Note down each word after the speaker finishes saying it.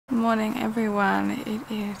Morning everyone, it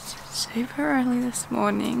is super early this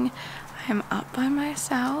morning. I am up by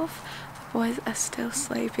myself. The boys are still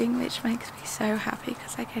sleeping, which makes me so happy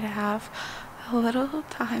because I get to have a little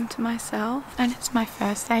time to myself, and it's my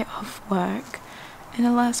first day off work in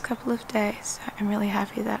the last couple of days, so I'm really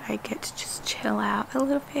happy that I get to just chill out a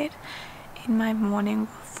little bit in my morning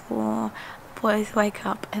before the boys wake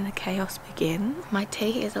up and the chaos begins. My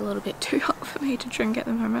tea is a little bit too hot for me to drink at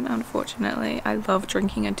the moment, unfortunately. I love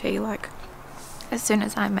drinking a tea like as soon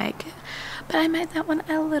as I make it, but I made that one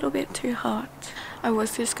a little bit too hot. I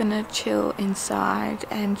was just gonna chill inside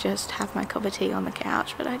and just have my cup of tea on the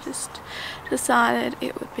couch, but I just decided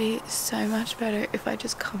it would be so much better if I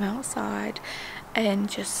just come outside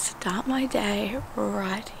and just start my day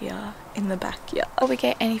right here in the backyard. Before we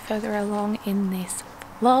get any further along in this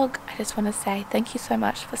vlog, I just want to say thank you so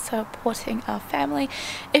much for supporting our family.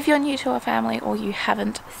 If you're new to our family or you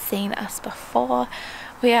haven't seen us before,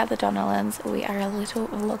 we are the Donnellans. We are a little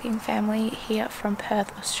vlogging family here from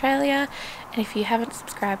Perth, Australia, and if you haven't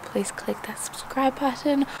subscribed, please click that subscribe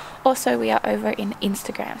button. Also, we are over in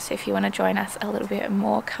Instagram, so if you want to join us a little bit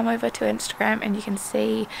more, come over to Instagram and you can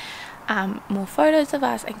see more photos of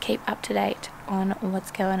us and keep up to date on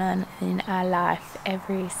what's going on in our life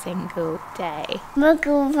every single day. Good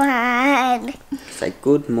morning. Say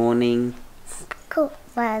good morning. Good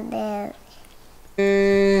morning.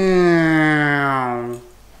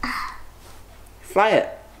 Fly it.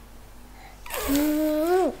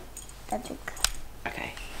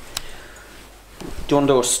 Okay. Do you want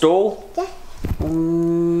to do a stall? Yeah.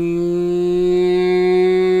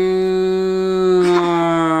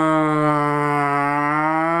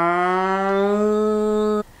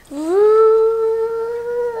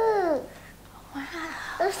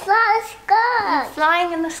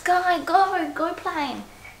 Flying in the sky, go plane.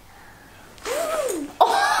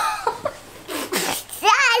 Oh.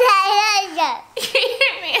 You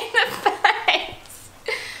hit me in the face.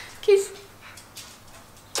 Kiss.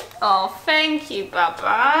 Oh, thank you,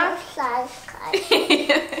 Baba.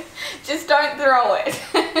 Just don't throw it.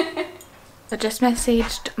 I just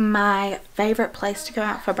messaged my favourite place to go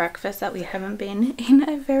out for breakfast that we haven't been in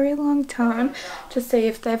a very long time to see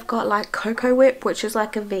if they've got like Cocoa Whip, which is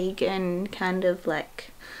like a vegan kind of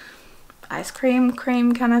like ice cream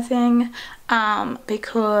kind of thing,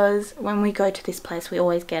 because when we go to this place we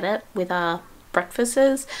always get it with our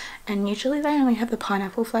breakfasts, and usually they only have the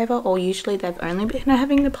pineapple flavour, or usually they've only been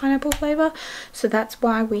having the pineapple flavour, so that's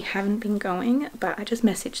why we haven't been going. But I just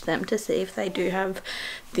messaged them to see if they do have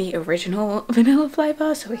the original vanilla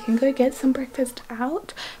flavour so we can go get some breakfast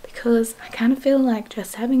out, because I kind of feel like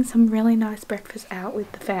just having some really nice breakfast out with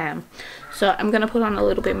the fam. So I'm gonna put on a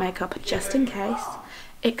little bit of makeup just in case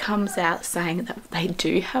it comes out saying that they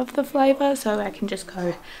do have the flavour, so I can just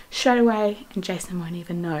go straight away and Jason won't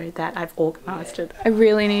even know that I've organised it. I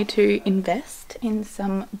really need to invest in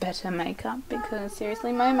some better makeup, because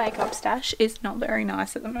seriously my makeup stash is not very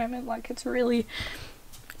nice at the moment. Like, it's really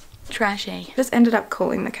trashy. Just ended up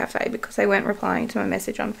calling the cafe because they weren't replying to my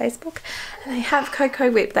message on Facebook, and they have Cocoa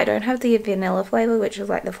Whip. They don't have the vanilla flavour, which is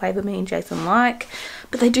like the flavour me and Jason like,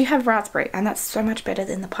 but they do have raspberry, and that's so much better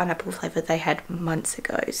than the pineapple flavour they had months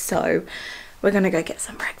ago. So we're gonna go get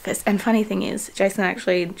some breakfast. And funny thing is, Jason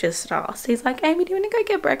actually just asked, he's like, Amy, do you want to go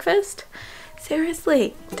get breakfast?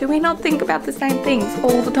 Seriously, do we not think about the same things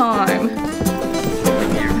all the time?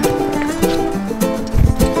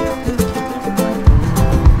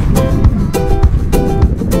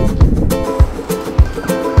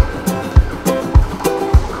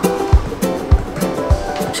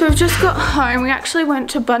 So we've just got home. We actually went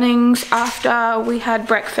to Bunnings after we had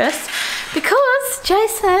breakfast because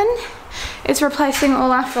Jason is replacing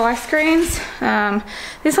all our fire screens.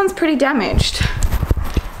 This one's pretty damaged.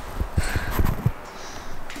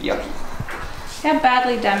 Yucky. How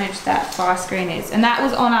badly damaged that fire screen is. And that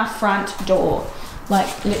was on our front door.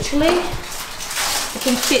 Like, literally, I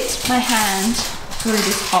can fit my hand through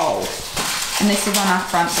this hole. And this is on our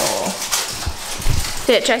front door.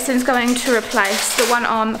 So yeah, Jason's going to replace the one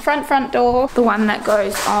on the front door, the one that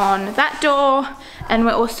goes on that door, and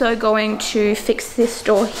we're also going to fix this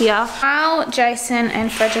door here. While Jason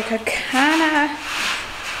and Frederick are kind of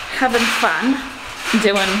having fun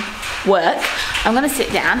doing work, I'm going to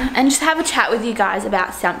sit down and just have a chat with you guys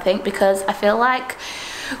about something, because I feel like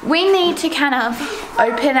we need to kind of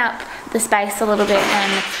open up the space a little bit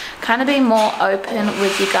and kind of be more open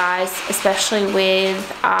with you guys, especially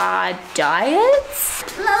with our diets.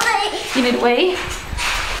 Mommy. You need a wee?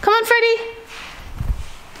 Come on, Freddie.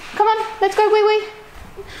 Come on, let's go wee wee.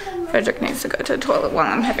 Frederick needs to go to the toilet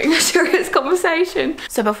while I'm having a serious conversation.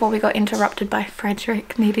 So before we got interrupted by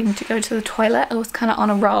Frederick needing to go to the toilet, I was kind of on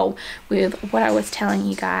a roll with what I was telling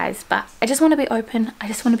you guys. But I just want to be open. I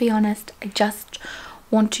just want to be honest. I just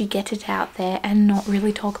want to get it out there and not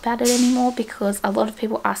really talk about it anymore, because a lot of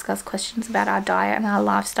people ask us questions about our diet and our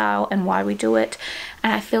lifestyle and why we do it,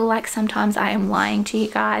 and I feel like sometimes I am lying to you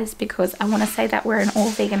guys because I want to say that we're an all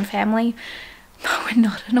vegan family, but we're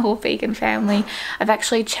not an all vegan family. I've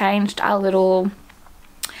actually changed our little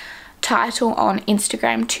title on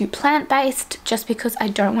Instagram to plant-based, just because I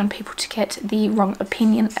don't want people to get the wrong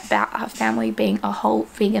opinion about our family being a whole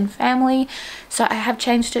vegan family. So I have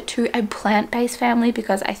changed it to a plant-based family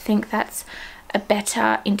because I think that's a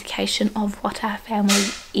better indication of what our family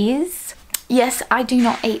is. Yes, I do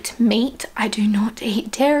not eat meat, I do not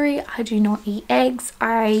eat dairy, I do not eat eggs,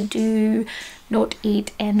 I do not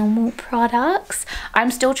eat animal products.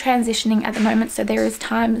 I'm still transitioning at the moment, so there is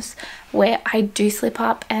times where I do slip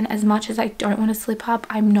up, and as much as I don't want to slip up,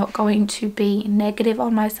 I'm not going to be negative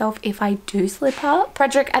on myself if I do slip up.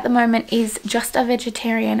 Frederick at the moment is just a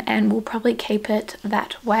vegetarian and will probably keep it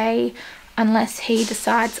that way unless he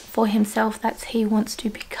decides for himself that he wants to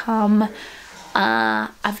become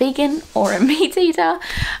a vegan or a meat eater,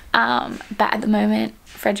 but at the moment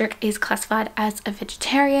Frederick is classified as a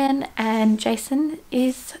vegetarian and Jason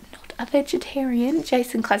is not a vegetarian.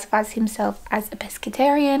 Jason classifies himself as a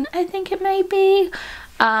pescatarian, I think it may be.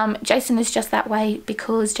 Jason is just that way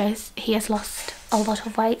because he has lost a lot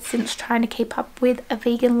of weight since trying to keep up with a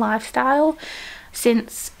vegan lifestyle.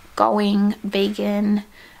 Since going vegan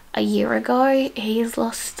a year ago, he has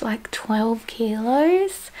lost like 12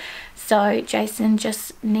 kilos. So Jason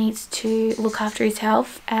just needs to look after his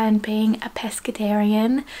health, and being a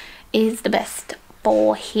pescatarian is the best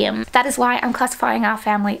for him. That is why I'm classifying our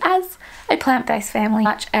family as a plant-based family.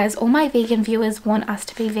 Much as all my vegan viewers want us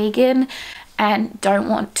to be vegan and don't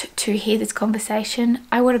want to hear this conversation,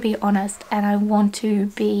 I want to be honest and I want to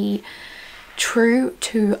be true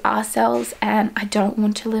to ourselves, and I don't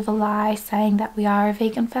want to live a lie saying that we are a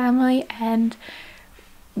vegan family, and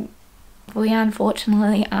we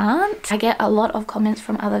unfortunately aren't. I get a lot of comments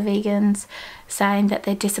from other vegans saying that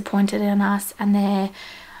they're disappointed in us and they're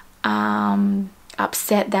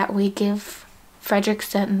upset that we give Frederick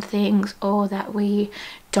certain things or that we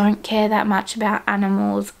don't care that much about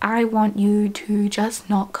animals. I want you to just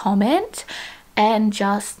not comment, and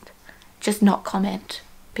just not comment,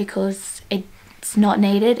 because it's not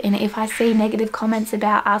needed. And if I see negative comments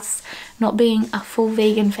about us not being a full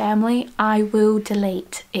vegan family, I will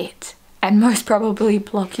delete it and most probably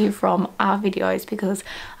block you from our videos, because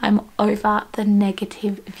I'm over the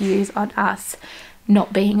negative views on us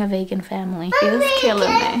not being a vegan family. It's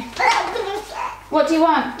killing me. What do you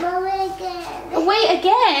want? Wait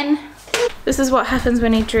again? This is what happens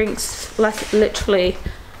when he drinks like literally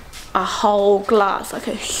a whole glass, like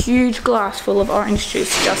a huge glass full of orange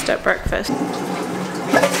juice just at breakfast. Good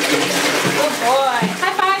boy.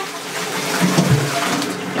 High five.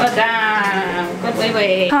 Well done. Good wee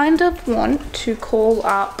wee. Kind of want to call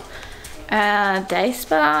up a day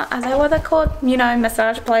spa, are they what they're called? You know,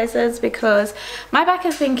 massage places, because my back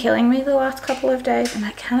has been killing me the last couple of days and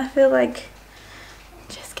I kind of feel like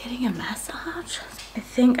just getting a massage. I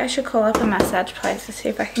think I should call up a massage place to see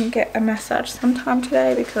if I can get a massage sometime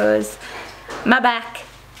today, because my back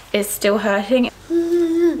is still hurting.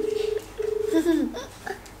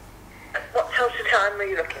 What sort of time are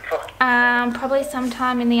you looking for? Probably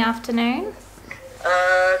sometime in the afternoon. 2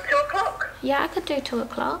 o'clock? Yeah, I could do 2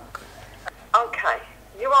 o'clock. Okay,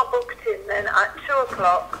 you are booked in then at 2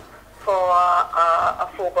 o'clock for a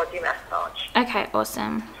full body massage. Okay,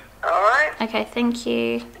 awesome. Alright? Okay, thank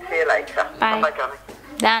you. See you later. Bye. Bye, Johnny.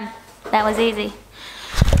 Done. That was easy.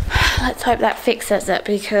 Let's hope that fixes it,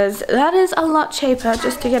 because that is a lot cheaper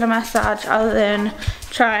just to get a massage, other than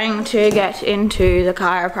trying to get into the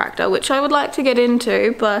chiropractor, which I would like to get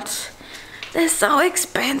into, but they're so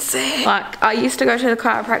expensive. Like, I used to go to the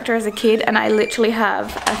chiropractor as a kid and I literally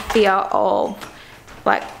have a fear of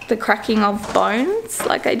like the cracking of bones.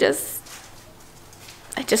 Like I just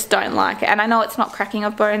don't like it. And I know it's not cracking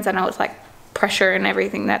of bones, I know it's like pressure and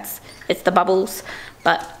everything, it's the bubbles,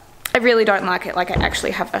 but I really don't like it. Like I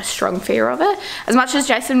actually have a strong fear of it. As much as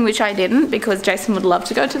Jason, which I didn't, because Jason would love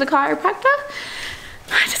to go to the chiropractor,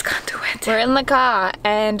 I just can't do it. tired. We're in the car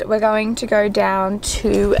and we're going to go down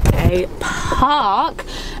to a park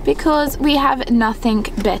because we have nothing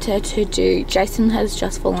better to do. Jason has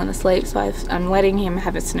just fallen asleep, so I'm letting him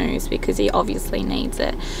have a snooze because he obviously needs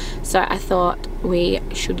it. So I thought we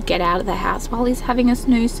should get out of the house while he's having a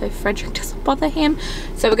snooze so Frederick doesn't bother him.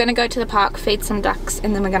 So we're going to go to the park, feed some ducks,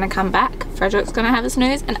 and then we're going to come back. Frederick's going to have a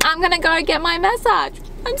snooze and I'm going to go get my massage.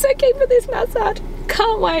 I'm so keen for this massage.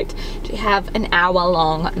 Can't wait to have an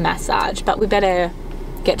hour-long massage, but we better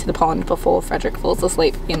get to the pond before Frederick falls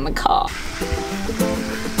asleep in the car.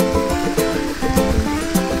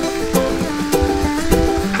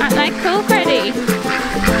 Aren't they cool, Freddie?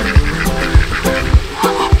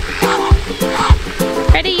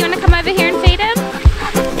 Freddie, you want to come over here and feed him?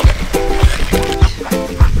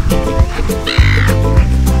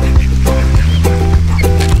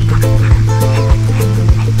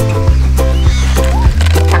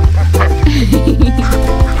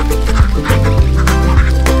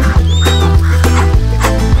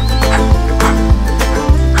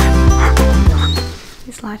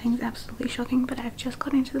 Lighting's absolutely shocking, but I've just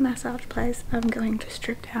got into the massage place. I'm going to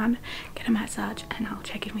strip down, get a massage, and I'll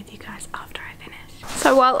check in with you guys after I finish.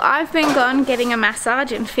 So while I've been gone getting a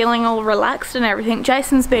massage and feeling all relaxed and everything,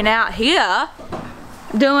 Jason's been out here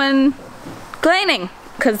doing cleaning.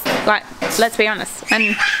 Because, like, let's be honest,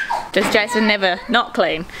 and does Jason never not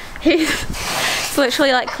clean? He's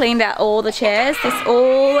literally like cleaned out all the chairs. This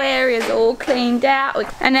all area's all cleaned out.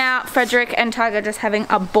 And now Frederick and Tiger are just having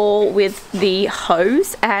a ball with the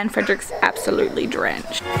hose, and Frederick's absolutely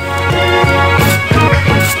drenched.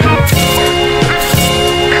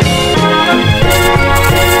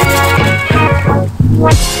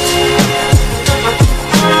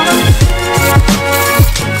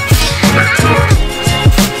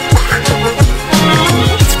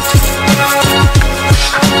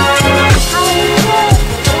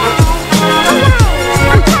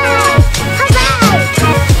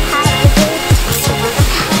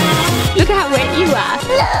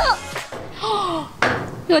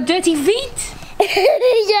 Your dirty feet?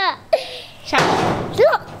 Yeah. Shut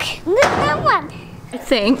Look that one. I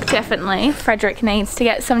think definitely Frederick needs to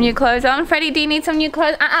get some new clothes on. Freddie, do you need some new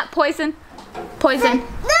clothes? Poison. Poison.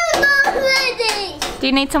 No, not ready. Do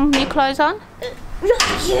you need some new clothes on?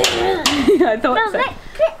 I thought so.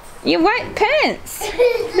 Your white pants.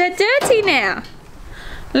 They're dirty now.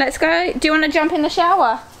 Let's go. Do you want to jump in the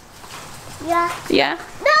shower? Yeah. Yeah?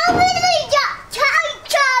 No, really,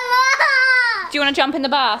 Do you want to jump in the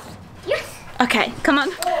bath? Yes. Okay, come on.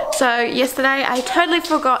 So yesterday I totally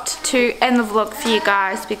forgot to end the vlog for you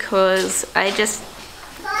guys because I just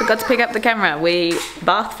forgot to pick up the camera. We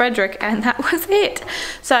bathed Frederick and that was it.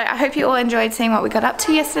 So I hope you all enjoyed seeing what we got up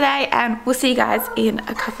to yesterday, and we'll see you guys in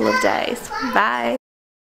a couple of days. Bye.